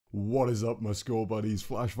What is up, my score buddies?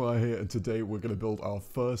 Flashfire here, and today we're going to build our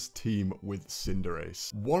first team with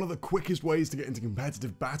CINDERACE. One of the quickest ways to get into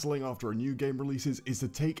competitive battling after a new game releases is to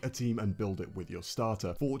take a team and build it with your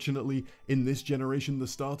starter. Fortunately, in this generation, the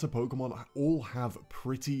starter Pokemon all have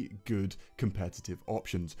pretty good competitive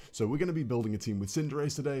options. So we're going to be building a team with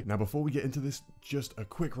CINDERACE today. Now, before we get into this, just a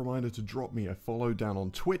quick reminder to drop me a follow down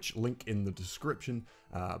on Twitch, link in the description,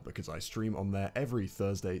 because I stream on there every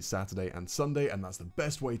Thursday, Saturday, and Sunday, and that's the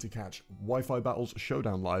best way to catch Wi-Fi battles,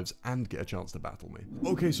 showdown lives, and get a chance to battle me.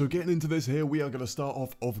 Okay, so getting into this here, we are going to start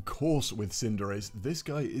off, of course, with CINDERACE. This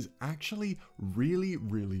guy is actually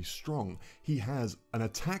really strong. He has an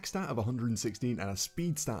attack stat of 116 and a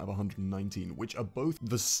speed stat of 119, which are both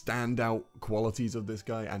the standout qualities of this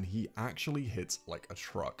guy, and he actually hits like a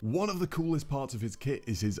truck. One of the coolest parts of his kit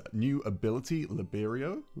is his new ability,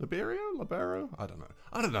 Libero?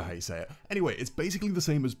 I don't know how you say it. Anyway, it's basically the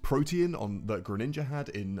same as Protean that Greninja had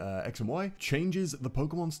in X and Y. Changes the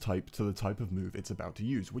Pokemon's type to the type of move it's about to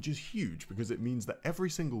use, which is huge because it means that every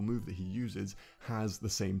single move that he uses has the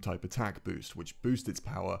same type attack boost, which boosts its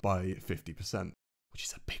power by 50%, which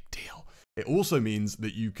is a big deal. It also means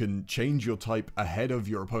that you can change your type ahead of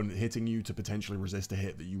your opponent hitting you to potentially resist a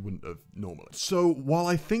hit that you wouldn't have normally. So while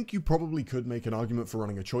I think you probably could make an argument for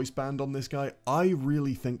running a choice band on this guy, I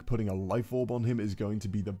really think putting a life orb on him is going to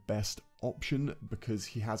be the best option because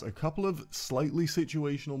he has a couple of slightly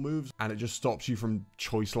situational moves and it just stops you from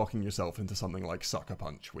choice locking yourself into something like Sucker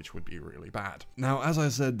Punch, which would be really bad. Now, as I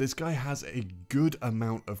said, this guy has a good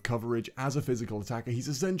amount of coverage as a physical attacker. He's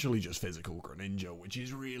essentially just physical Greninja, which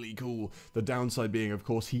is really cool. The downside being, of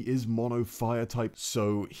course, he is mono fire type,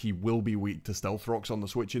 so he will be weak to stealth rocks on the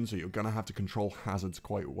switch in, so you're gonna have to control hazards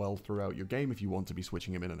quite well throughout your game if you want to be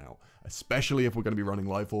switching him in and out, especially if we're going to be running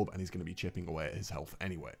life orb and he's going to be chipping away at his health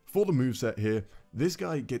anyway. For the moveset here, this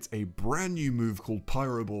guy gets a brand new move called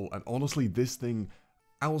Pyro Ball, and honestly, this thing,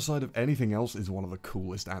 outside of anything else, is one of the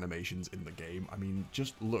coolest animations in the game. I mean,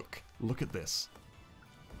 just look at this.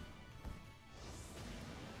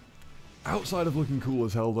 Outside of looking cool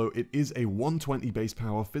as hell though, it is a 120 base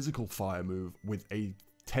power physical fire move with a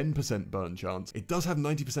 10% burn chance. It does have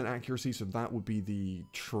 90% accuracy, so that would be the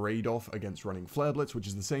trade-off against running Flare Blitz, which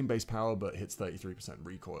is the same base power but hits 33%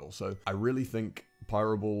 recoil. So I really think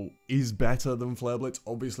Pyro Ball is better than Flare Blitz.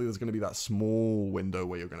 Obviously, there's going to be that small window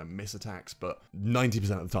where you're going to miss attacks, but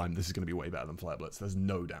 90% of the time, this is going to be way better than Flare Blitz. There's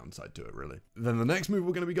no downside to it, really. Then the next move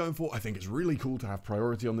we're going to be going for, I think it's really cool to have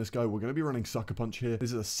priority on this guy. We're going to be running Sucker Punch here.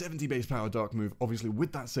 This is a 70 base power dark move, obviously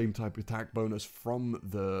with that same type of attack bonus from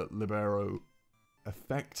the Libero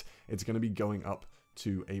effect. It's going to be going up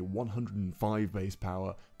to a 105 base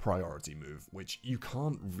power priority move, which you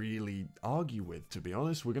can't really argue with, to be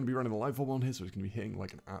honest. We're going to be running the life orb on here, so it's going to be hitting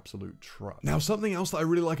like an absolute truck. Now, something else that I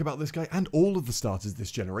really like about this guy and all of the starters this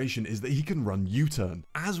generation is that he can run U-turn.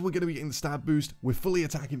 As we're going to be getting the stab boost, we're fully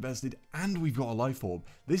attack invested, and we've got a life orb.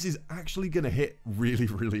 This is actually going to hit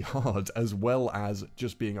really hard, as well as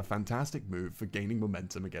just being a fantastic move for gaining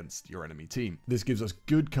momentum against your enemy team. This gives us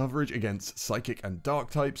good coverage against psychic and dark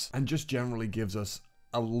types, and just generally gives us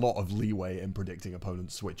a lot of leeway in predicting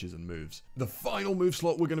opponents' switches and moves. The final move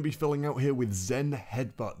slot we're going to be filling out here with Zen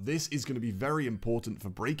Headbutt. This is going to be very important for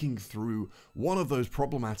breaking through one of those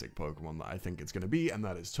problematic Pokemon that I think it's going to be, and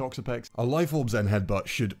that is Toxapex. A Life Orb Zen Headbutt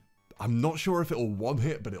should, I'm not sure if it'll one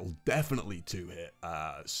hit, but it'll definitely two hit.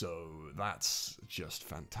 So that's just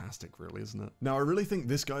fantastic, really, isn't it? Now, I really think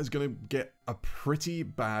this guy's going to get a pretty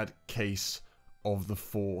bad case of the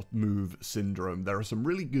 4-move syndrome. There are some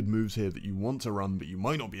really good moves here that you want to run, but you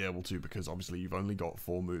might not be able to because obviously you've only got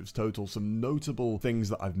 4 moves total. Some notable things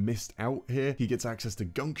that I've missed out here. He gets access to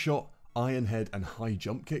Gunk Shot, Iron Head, and High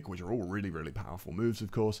Jump Kick, which are all really powerful moves, of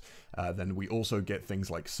course. Then we also get things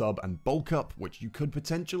like Sub and Bulk Up, which you could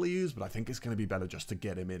potentially use, but I think it's going to be better just to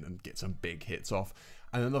get him in and get some big hits off.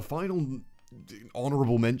 And then the final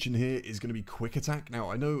honorable mention here is going to be Quick Attack.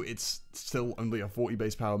 Now, I know it's still only a 40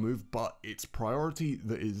 base power move, but it's priority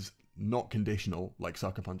that is not conditional like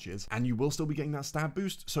Sucker Punch is, and you will still be getting that stab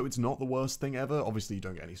boost, so it's not the worst thing ever. Obviously, you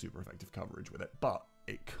don't get any super effective coverage with it, but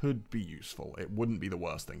it could be useful. It wouldn't be the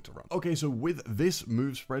worst thing to run. Okay, so with this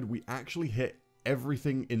move spread, we actually hit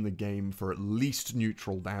everything in the game for at least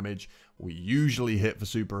neutral damage. We usually hit for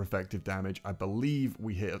super effective damage. I believe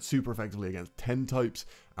we hit super effectively against 10 types,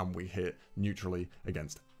 and we hit neutrally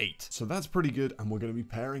against 8. So that's pretty good, and we're going to be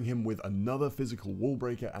pairing him with another physical wall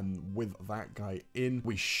breaker, and with that guy in,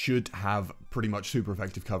 we should have pretty much super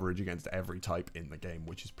effective coverage against every type in the game,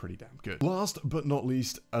 which is pretty damn good. Last but not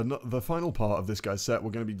least, the final part of this guy's set,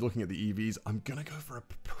 we're going to be looking at the EVs. I'm going to go for a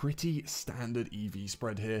pretty standard EV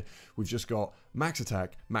spread here. We've just got max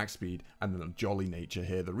attack, max speed, and then a jolly nature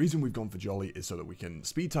here. The reason we've gone for jolly is so that we can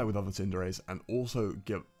speed tie with other CINDERACE and also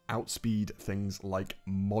get outspeed things like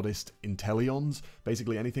modest Inteleons.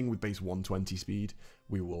 Basically anything with base 120 speed,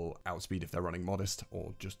 we will outspeed if they're running modest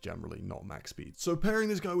or just generally not max speed. So pairing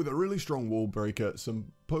this guy with a really strong wall breaker,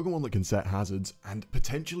 some Pokemon that can set hazards, and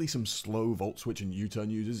potentially some slow Volt Switch and U-turn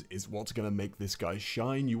users is what's going to make this guy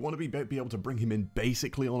shine. You want to be able to bring him in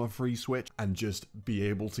basically on a free switch and just be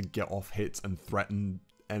able to get off hits and threaten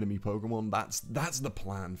enemy Pokemon. That's the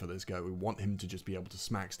plan for this guy. We want him to just be able to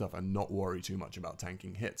smack stuff and not worry too much about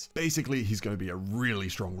tanking hits. Basically, he's going to be a really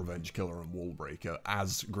strong revenge killer and wall breaker,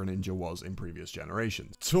 as Greninja was in previous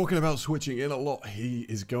generations. Talking about switching in a lot, he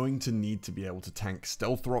is going to need to be able to tank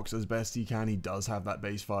Stealth Rocks as best he can. He does have that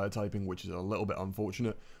base fire typing, which is a little bit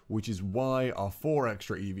unfortunate, which is why our 4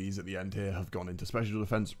 extra EVs at the end here have gone into special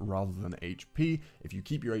defense rather than HP. If you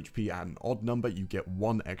keep your HP at an odd number, you get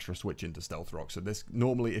 1 extra switch into Stealth Rock. So this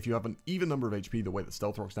normally, if you have an even number of HP, the way that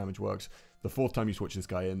Stealth Rock's damage works, the 4th time you switch this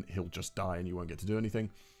guy in, he'll just die and you won't get to do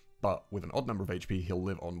anything. But with an odd number of HP, he'll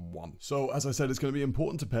live on 1. So as I said, it's going to be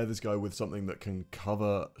important to pair this guy with something that can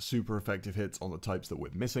cover super effective hits on the types that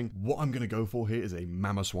we're missing. What I'm going to go for here is a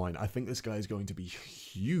Mamoswine. I think this guy is going to be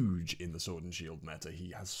huge in the Sword and Shield meta.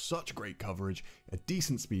 He has such great coverage, a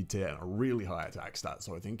decent speed tier, and a really high attack stat.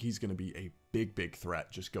 So I think he's going to be a big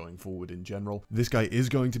threat just going forward in general. This guy is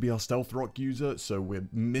going to be our Stealth Rock user, so we're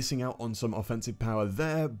missing out on some offensive power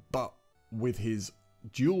there, but with his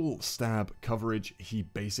dual stab coverage, he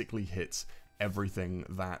basically hits everything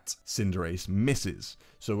that CINDERACE misses.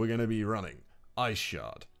 So we're going to be running Ice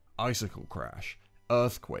Shard, Icicle Crash,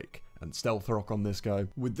 Earthquake, and Stealth Rock on this guy.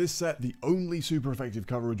 With this set, the only super effective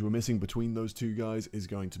coverage we're missing between those two guys is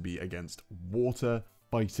going to be against Water,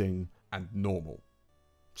 Fighting, and Normal.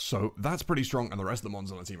 So that's pretty strong, and the rest of the mons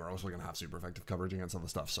on the team are also going to have super effective coverage against other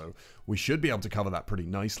stuff, so we should be able to cover that pretty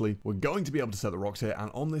nicely. We're going to be able to set the rocks here, and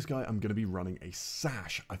on this guy, I'm going to be running a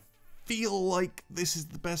Sash. I feel like this is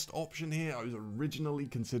the best option here. I was originally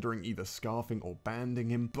considering either scarfing or banding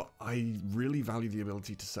him, but I really value the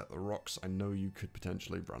ability to set the rocks. I know you could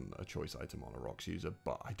potentially run a choice item on a rocks user,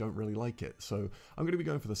 but I don't really like it. So I'm going to be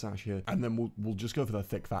going for the Sash here, and then we'll just go for the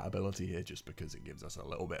thick fat ability here just because it gives us a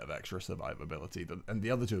little bit of extra survivability, and the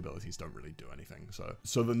other 2 abilities don't really do anything.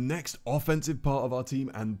 So the next offensive part of our team,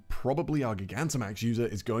 and probably our Gigantamax user,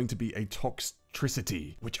 is going to be a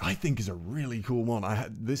Toxtricity, which I think is a really cool one.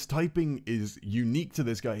 This typing is unique to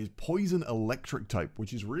this guy. His Poison Electric type,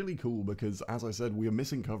 which is really cool because, as I said, we are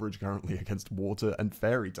missing coverage currently against Water and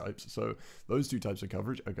Fairy types, so those 2 types of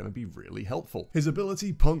coverage are going to be really helpful. His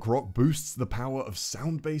ability, Punk Rock, boosts the power of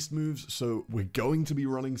sound-based moves, so we're going to be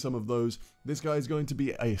running some of those. This guy is going to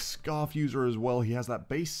be a Scarf user as well. He has that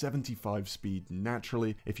base 75 speed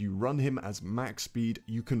naturally. If you run him as max speed,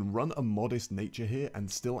 you can run a modest nature here and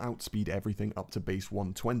still outspeed everything up to base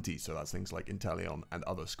 120, so that's things like Inteleon and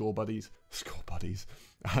other score buddies,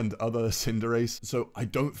 and other CINDERACE. So I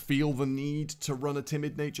don't feel the need to run a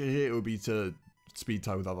timid nature here. It would be to speed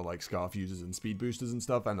tie with other like Scarf users and speed boosters and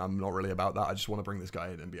stuff, and I'm not really about that. I just want to bring this guy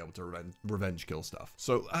in and be able to revenge kill stuff.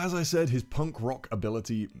 So as I said, his Punk Rock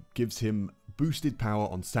ability gives him boosted power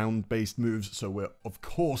on sound-based moves, so we're of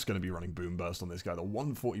course going to be running Boom Burst on this guy. The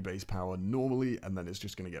 140 base power normally, and then it's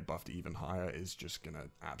just going to get buffed even higher, is just going to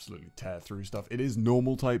absolutely tear through stuff. It is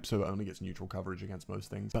normal type, so it only gets neutral coverage against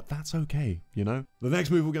most things, but that's okay, you know? The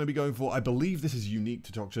next move we're going to be going for, I believe this is unique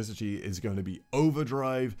to Toxtricity, is going to be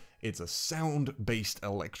Overdrive. It's a sound-based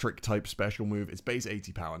electric type special move. It's base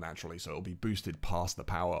 80 power naturally, so it'll be boosted past the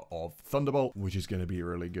power of Thunderbolt, which is going to be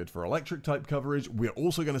really good for electric type coverage. We're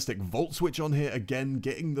also going to stick Volt Switch on here. Again,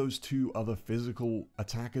 getting those 2 other physical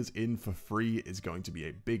attackers in for free is going to be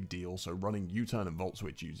a big deal, so running U-turn and Volt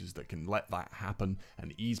Switch users that can let that happen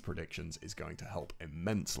and ease predictions is going to help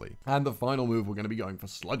immensely. And the final move, we're going to be going for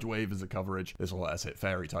Sludge Wave as a coverage. This will let us hit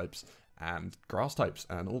Fairy types and grass types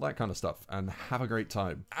and all that kind of stuff and have a great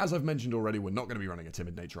time. As I've mentioned already, we're not going to be running a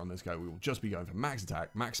timid nature on this guy. We will just be going for max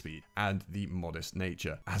attack, max speed, and the modest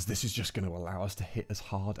nature, as this is just going to allow us to hit as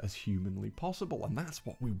hard as humanly possible, and that's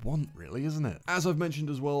what we want really, isn't it? As I've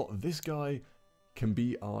mentioned as well, this guy, can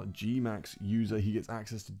be our G-Max user. He gets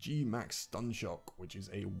access to G-Max Stun Shock, which is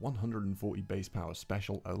a 140 base power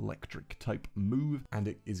special electric type move, and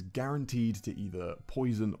it is guaranteed to either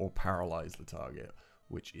poison or paralyze the target,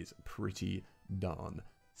 which is pretty darn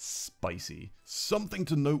spicy. Something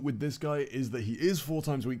to note with this guy is that he is 4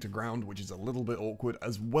 times weak to ground, which is a little bit awkward.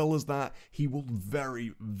 As well as that, he will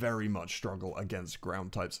very, very much struggle against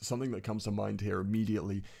ground types. Something that comes to mind here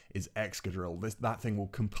immediately is Excadrill. That thing will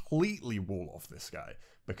completely wall off this guy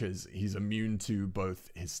because he's immune to both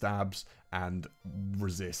his stabs and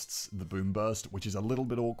resists the Boom Burst, which is a little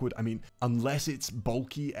bit awkward. I mean, unless it's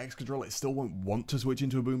bulky Excadrill, it still won't want to switch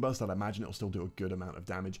into a Boom Burst. I'd imagine it'll still do a good amount of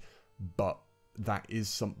damage, but that is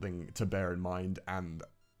something to bear in mind, and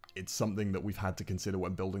it's something that we've had to consider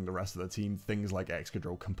when building the rest of the team. Things like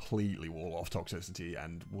Excadrill completely wall off toxicity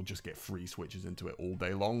and will just get free switches into it all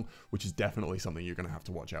day long, which is definitely something you're going to have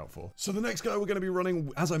to watch out for. So the next guy we're going to be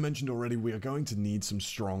running, as I mentioned already, we are going to need some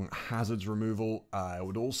strong hazards removal. It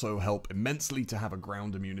would also help immensely to have a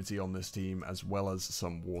ground immunity on this team, as well as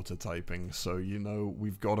some water typing. So, you know,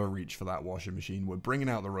 we've got to reach for that washing machine. We're bringing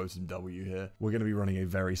out the Rotom W here. We're going to be running a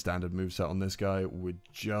very standard moveset on this guy. We're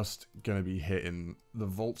just going to be hitting the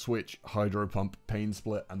Volt Switch, Hydro Pump, Pain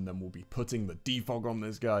Split, and then we'll be putting the Defog on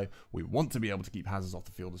this guy. We want to be able to keep hazards off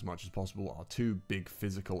the field as much as possible. Our 2 big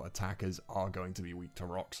physical attackers are going to be weak to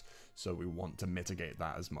rocks, so we want to mitigate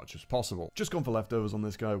that as much as possible. Just gone for leftovers on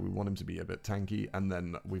this guy. We want him to be a bit tanky, and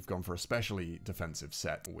then we've gone for a specially defensive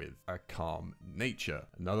set with a Calm Nature.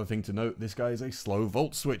 Another thing to note, this guy is a slow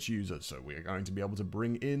Volt Switch user, so we are going to be able to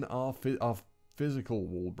bring in our physical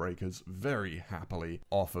wall breakers very happily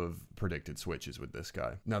off of predicted switches with this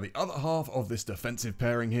guy. Now, the other half of this defensive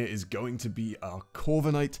pairing here is going to be our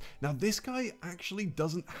Corviknight. Now, this guy actually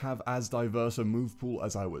doesn't have as diverse a move pool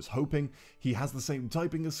as I was hoping. He has the same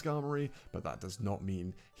typing as Skarmory, but that does not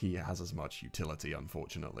mean he has as much utility,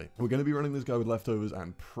 unfortunately. We're going to be running this guy with leftovers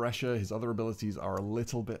and pressure. His other abilities are a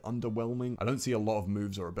little bit underwhelming. I don't see a lot of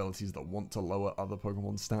moves or abilities that want to lower other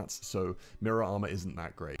Pokemon stats, so Mirror Armor isn't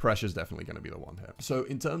that great. Pressure's definitely going to be the one here. So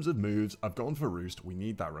in terms of moves, I've gone for Roost. We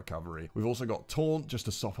need that recovery. We've also got Taunt just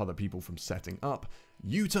to stop other people from setting up.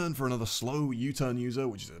 U-turn for another slow U-turn user,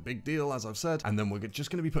 which is a big deal, as I've said. And then we're just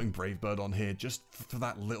going to be putting Brave Bird on here just for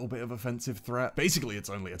that little bit of offensive threat. Basically, it's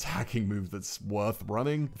only attacking move that's worth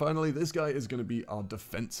running. Finally, this guy is going to be our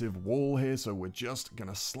defensive wall here, so we're just going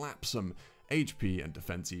to slap some HP and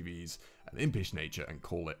defense EVs, an Impish Nature, and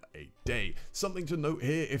call it a day. Something to note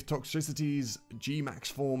here, if Toxicity's G-Max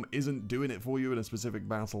form isn't doing it for you in a specific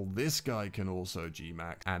battle, this guy can also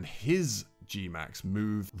G-Max, and his G-Max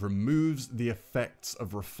move removes the effects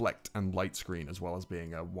of Reflect and Light Screen, as well as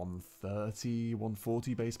being a 130,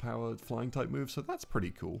 140 base power flying type move, so that's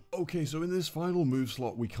pretty cool. Okay, so in this final move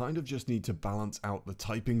slot, we kind of just need to balance out the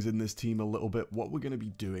typings in this team a little bit. What we're going to be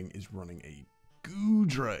doing is running a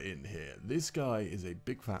Goodra in here. This guy is a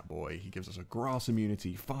big fat boy. He gives us a grass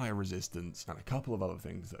immunity, fire resistance, and a couple of other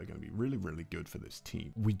things that are going to be really, really good for this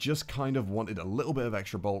team. We just kind of wanted a little bit of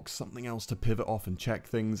extra bulk, something else to pivot off and check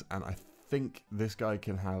things, and I think this guy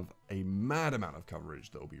can have a mad amount of coverage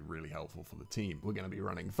that will be really helpful for the team. We're going to be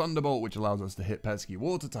running Thunderbolt, which allows us to hit pesky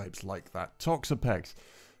water types like that Toxapex,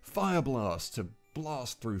 Fire Blast to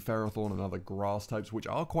blast through Ferrothorn and other grass types, which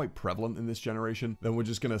are quite prevalent in this generation. Then we're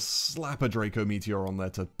just going to slap a Draco Meteor on there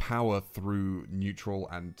to power through neutral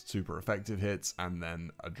and super effective hits, and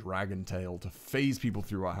then a Dragon Tail to phase people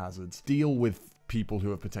through our hazards, deal with people who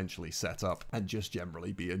have potentially set up, and just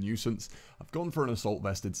generally be a nuisance. I've gone for an Assault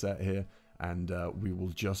Vested set here, and we will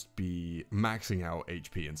just be maxing out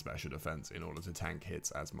HP and special defense in order to tank hits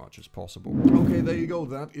as much as possible. Okay, there you go.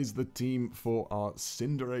 That is the team for our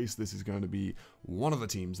Cinderace. This is going to be one of the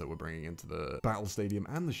teams that we're bringing into the Battle Stadium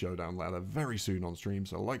and the Showdown ladder very soon on stream.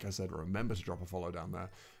 So like I said, remember to drop a follow down there.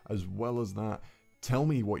 As well as that, tell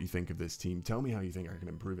me what you think of this team. Tell me how you think I can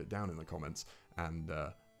improve it down in the comments, and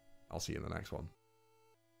I'll see you in the next one.